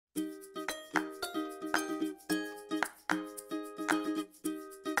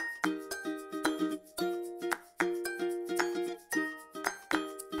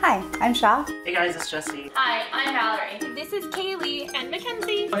Hi, I'm Shaw. Hey guys, it's Jesse. Hi, I'm Valerie. This is Kaylee and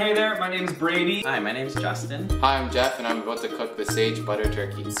Mackenzie. Hey there, my name's Brady. Hi, my name's Justin. Hi, I'm Jeff and I'm about to cook the sage butter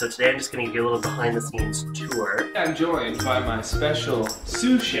turkey. So today I'm just going to give you a little behind the scenes tour. I'm joined by my special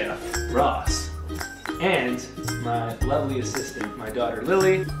sous chef, Ross, and my lovely assistant, my daughter,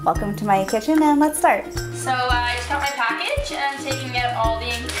 Lily. Welcome to my kitchen and let's start. So I just got my package and I'm taking out all the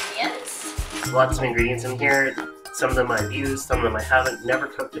ingredients. Lots of ingredients in here. Some of them I've used, some of them I haven't. Never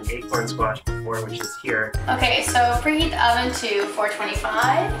cooked an acorn squash before, which is here. Okay, so preheat the oven to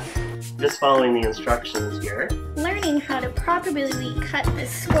 425. Just following the instructions here. Learning how to properly cut the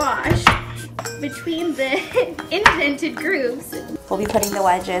squash between the indented grooves. We'll be putting the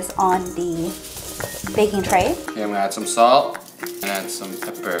wedges on the baking tray. Okay, I'm gonna add some salt and add some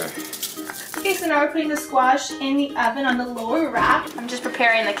pepper. Okay, so now we're putting the squash in the oven on the lower rack. I'm just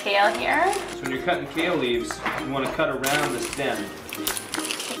preparing the kale here. So when you're cutting kale leaves, you want to cut around the stem.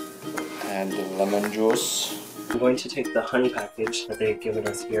 Add the lemon juice. I'm going to take the honey package that they've given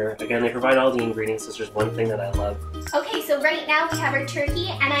us here. Again, they provide all the ingredients. There's just one thing that I love. Okay, so right now we have our turkey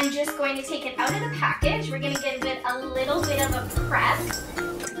and I'm just going to take it out of the package. We're gonna give it a little bit of a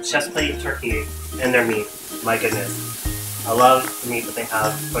prep. Chef's plate turkey and their meat. My goodness. I love the meat that they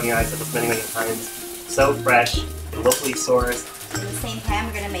have. Cody and I said this many, many times. So fresh, locally sourced. In the same pan,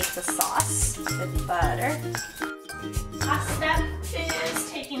 we're gonna make the sauce with butter. Last step is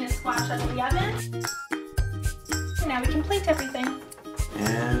taking the squash out of the oven. And now we can plate everything.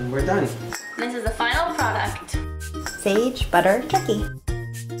 And we're done. This is the final product. Sage butter turkey.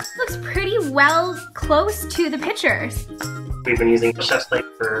 Looks pretty well close to the pictures. We've been using the Chef's Plate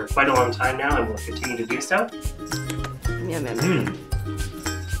for quite a long time now and we'll continue to do so.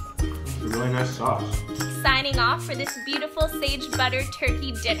 Really nice sauce. Signing off for this beautiful sage butter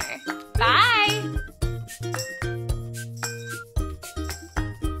turkey dinner. Bye!